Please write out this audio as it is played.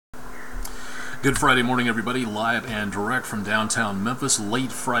Good Friday morning, everybody. Live and direct from downtown Memphis.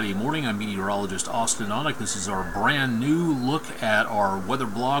 Late Friday morning. I'm meteorologist Austen Onek. This is our brand new look at our weather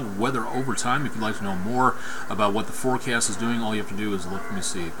blog, Weather Overtime. If you'd like to know more about what the forecast is doing, all you have to do is look, let me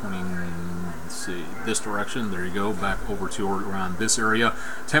see, pointing, this direction. There you go, back over to around this area.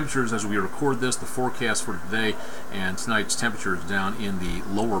 Temperatures as we record this, the forecast for today and tonight's temperatures down in the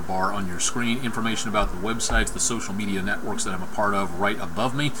lower bar on your screen. Information about the websites, the social media networks that I'm a part of right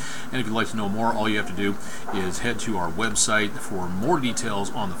above me. And if you'd like to know more, all you have to do is head to our website for more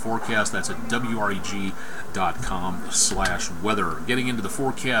details on the forecast. That's at WREG.com/weather. Getting into the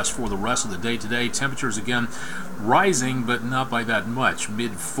forecast for the rest of the day today, temperatures again rising, but not by that much.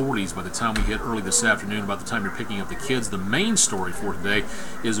 Mid-40s by the time we get early this afternoon, about the time you're picking up the kids. The main story for today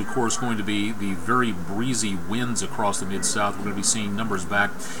is, of course, going to be the very breezy winds across the Mid-South. We're going to be seeing numbers back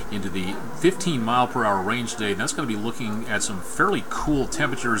into the 15-mile-per-hour range today, and that's going to be looking at some fairly cool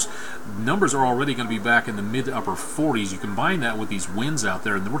temperatures. Numbers are already going to be back in the mid to upper 40s. You combine that with these winds out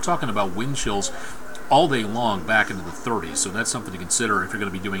there, and we're talking about wind chills all day long back into the 30s, so that's something to consider if you're going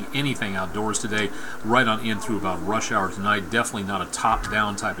to be doing anything outdoors today, right on in through about rush hour tonight. Definitely not a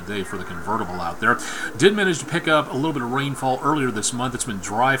top-down type of day for the convertible out there. Did manage to pick up a little bit of rainfall earlier this month. It's been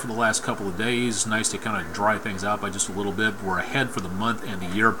dry for the last couple of days. Nice to kind of dry things out by just a little bit. We're ahead for the month and the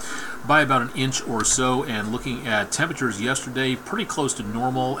year by about an inch or so, and looking at temperatures yesterday, pretty close to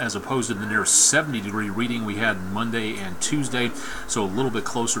normal as opposed to the near 70-degree reading we had Monday and Tuesday, so a little bit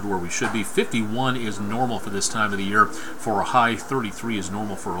closer to where we should be. 51 is normal for this time of the year for a high. 33 is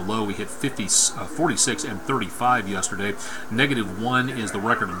normal for a low. We hit 46 and 35 yesterday. -1 is the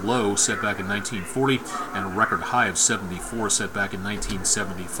record low set back in 1940, and a record high of 74 set back in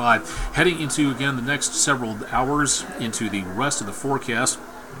 1975. Heading into, again, the next several hours into the rest of the forecast.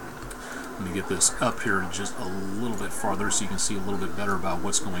 Let me get this up here just a little bit farther so you can see a little bit better about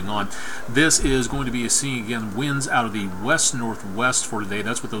what's going on. This is going to be seeing, again, winds out of the west-northwest for today.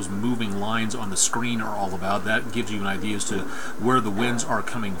 That's what those moving lines on the screen are all about. That gives you an idea as to where the winds are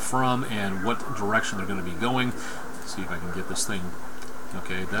coming from and what direction they're going to be going. Let's see if I can get this thing.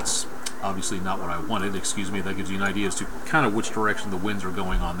 Okay, that's obviously not what I wanted. Excuse me. That gives you an idea as to kind of which direction the winds are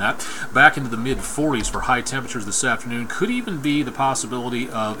going on that. Back into the mid-40s for high temperatures this afternoon. Could even be the possibility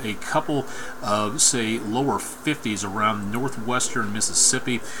of a couple of, say, lower 50s around northwestern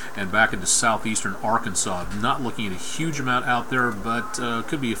Mississippi and back into southeastern Arkansas. Not looking at a huge amount out there, but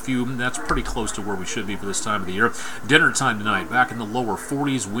could be a few. That's pretty close to where we should be for this time of the year. Dinner time tonight, back in the lower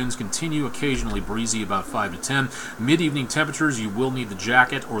 40s. Winds continue, occasionally breezy, about 5 to 10. Mid-evening temperatures, you will need the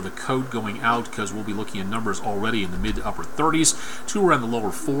jacket or the coat going out because we'll be looking at numbers already in the mid to upper 30s to around the lower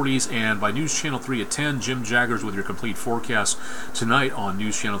 40s. And by News Channel 3 at 10, Jim Jaggers with your complete forecast tonight on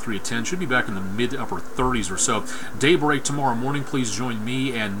News Channel 3 at 10 should be back in the mid to upper 30s or so. Daybreak tomorrow morning, please join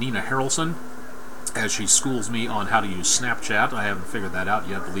me and Nina Harrelson as she schools me on how to use Snapchat. I haven't figured that out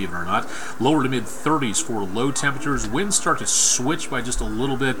yet, believe it or not. Lower to mid-30s for low temperatures. Winds start to switch by just a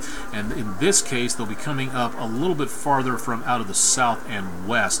little bit, and in this case, they'll be coming up a little bit farther from out of the south and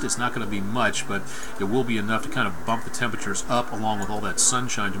west. It's not going to be much, but it will be enough to kind of bump the temperatures up along with all that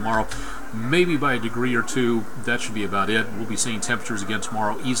sunshine tomorrow. Maybe by a degree or two. That should be about it. We'll be seeing temperatures again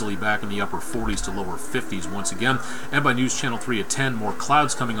tomorrow easily back in the upper 40s to lower 50s once again. And by News Channel 3 at 10, more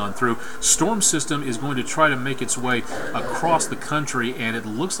clouds coming on through. Storm system is going to try to make its way across the country, and it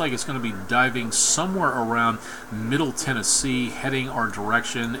looks like it's going to be diving somewhere around Middle Tennessee, heading our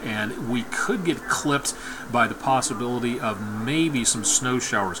direction, and we could get clipped by the possibility of maybe some snow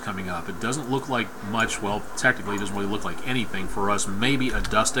showers coming up. It doesn't look like much. Well, technically it doesn't really look like anything for us. Maybe a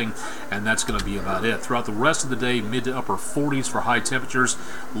dusting, and that's going to be about it. Throughout the rest of the day, mid to upper 40s for high temperatures.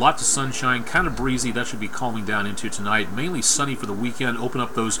 Lots of sunshine, kind of breezy. That should be calming down into tonight. Mainly sunny for the weekend. Open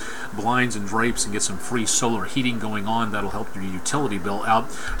up those blinds and drapes and get some free solar heating going on. That'll help your utility bill out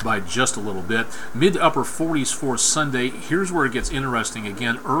by just a little bit. Mid to upper 40s for Sunday. Here's where it gets interesting.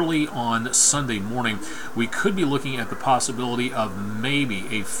 Again, early on Sunday morning, we could be looking at the possibility of maybe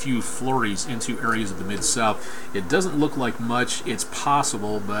a few flurries into areas of the Mid-South. It doesn't look like much. It's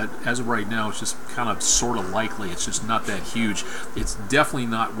possible, but as of right now, it's just kind of sort of likely. It's just not that huge. It's definitely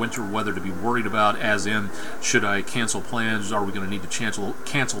not winter weather to be worried about, as in, should I cancel plans? Are we going to need to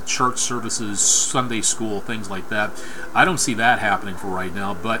cancel church services, Sunday school, things like that? I don't see that happening for right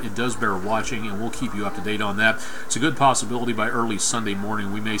now, but it does bear watching, and we'll keep you up to date on that. It's a good possibility by early Sunday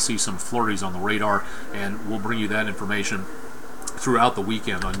morning we may see some flurries on the radar, and we'll bring you that information throughout the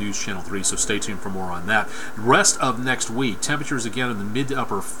weekend on News Channel 3, so stay tuned for more on that. Rest of next week, temperatures again in the mid to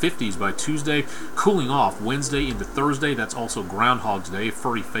upper 50s by Tuesday, cooling off Wednesday into Thursday. That's also Groundhog's Day,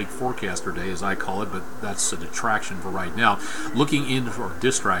 furry fake forecaster day as I call it, but that's a detraction for right now. Looking in, or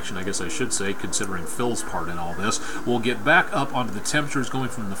distraction I guess I should say, considering Phil's part in all this. We'll get back up onto the temperatures going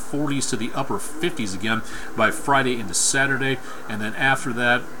from the 40s to the upper 50s again by Friday into Saturday, and then after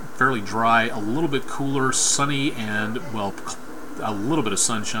that, fairly dry, a little bit cooler, sunny, and, well, a little bit of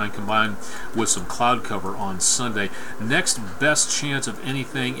sunshine combined with some cloud cover on Sunday. Next best chance of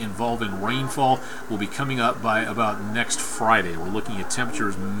anything involving rainfall will be coming up by about next Friday. We're looking at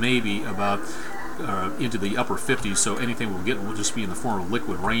temperatures maybe about into the upper 50s, so anything we'll get will just be in the form of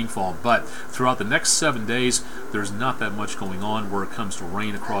liquid rainfall. But throughout the next 7 days, there's not that much going on where it comes to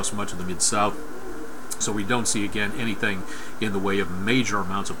rain across much of the Mid-South. So we don't see, again, anything in the way of major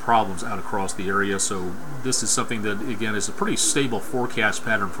amounts of problems out across the area. So this is something that, again, is a pretty stable forecast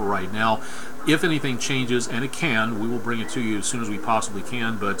pattern for right now. If anything changes, and it can, we will bring it to you as soon as we possibly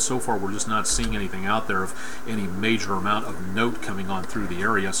can, but so far we're just not seeing anything out there of any major amount of note coming on through the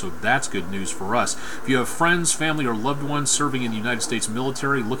area, so that's good news for us. If you have friends, family, or loved ones serving in the United States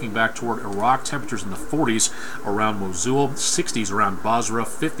military, looking back toward Iraq, temperatures in the 40s around Mosul, 60s around Basra,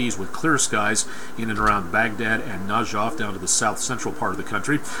 50s with clear skies in and around Baghdad and Najaf down to the south-central part of the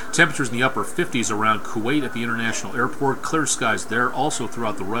country. Temperatures in the upper 50s around Kuwait at the international airport, clear skies there, also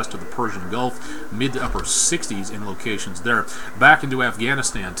throughout the rest of the Persian Gulf. Mid to upper 60s in locations there. Back into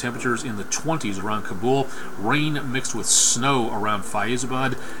Afghanistan, temperatures in the 20s around Kabul, rain mixed with snow around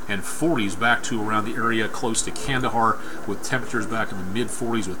Faizabad, and 40s back to around the area close to Kandahar, with temperatures back in the mid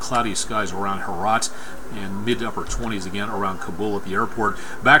 40s with cloudy skies around Herat, and mid to upper 20s again around Kabul at the airport.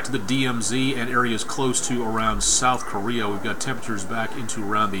 Back to the DMZ and areas close to around South Korea, we've got temperatures back into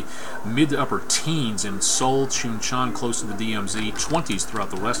around the mid to upper teens in Seoul, Chungcheon close to the DMZ, 20s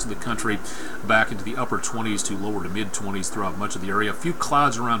throughout the rest of the country, back into the upper 20s to lower to mid 20s throughout much of the area. A few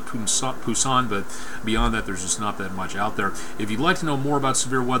clouds around Busan, but beyond that there's just not that much out there. If you'd like to know more about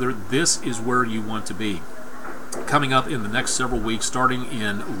severe weather, this is where you want to be. Coming up in the next several weeks, starting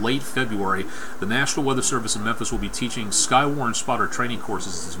in late February, the National Weather Service in Memphis will be teaching Skywarn Spotter training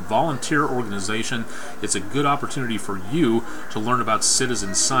courses. It's a volunteer organization. It's a good opportunity for you to learn about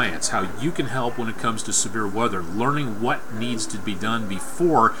citizen science, how you can help when it comes to severe weather, learning what needs to be done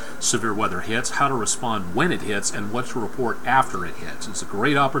before severe weather hits, how to respond when it hits, and what to report after it hits. It's a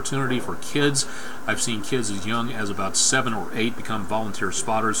great opportunity for kids. I've seen kids as young as about 7 or 8 become volunteer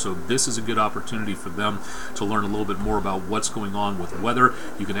spotters, so this is a good opportunity for them to learn a little bit more about what's going on with weather.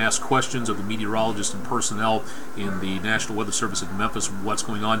 You can ask questions of the meteorologists and personnel in the National Weather Service in Memphis what's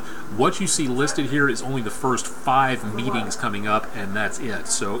going on. What you see listed here is only the first 5 meetings coming up, and that's it.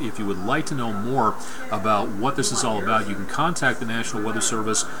 So if you would like to know more about what this is all about, you can contact the National Weather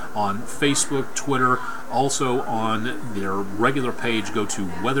Service on Facebook, Twitter, also on their regular page. Go to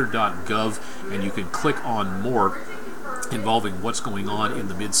weather.gov and you can click on more involving what's going on in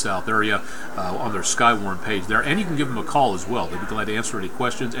the Mid-South area on their Skywarn page there. And you can give them a call as well. They'd be glad to answer any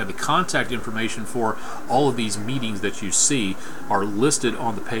questions. And the contact information for all of these meetings that you see are listed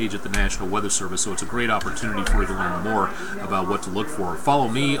on the page at the National Weather Service. So it's a great opportunity for you to learn more about what to look for. Follow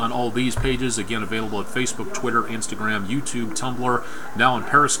me on all these pages. Again, available at Facebook, Twitter, Instagram, YouTube, Tumblr, now on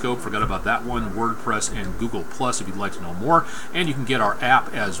Periscope, forgot about that one, WordPress, and Google Plus if you'd like to know more. And you can get our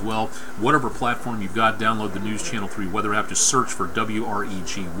app as well. Whatever platform you've got, download the News Channel 3 weather app. Just search for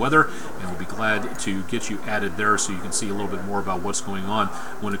WREG Weather, and we'll be glad to get you added there so you can see a little bit more about what's going on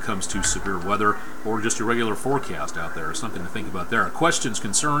when it comes to severe weather or just your regular forecast out there. Something to think about there. Questions,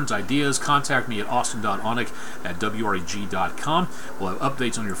 concerns, ideas, contact me at austen.onek at WREG.com. We'll have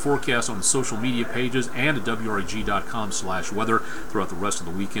updates on your forecast on the social media pages and at WREG.com/weather throughout the rest of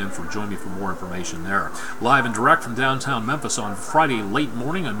the weekend. Join me for more information there. Live and direct from downtown Memphis on Friday late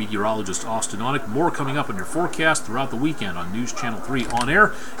morning, I'm meteorologist Austen Onek. More coming up on your forecast throughout the weekend on News Channel 3 on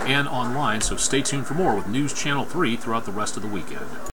air and online, so stay tuned for more with News Channel 3 throughout the rest of the weekend.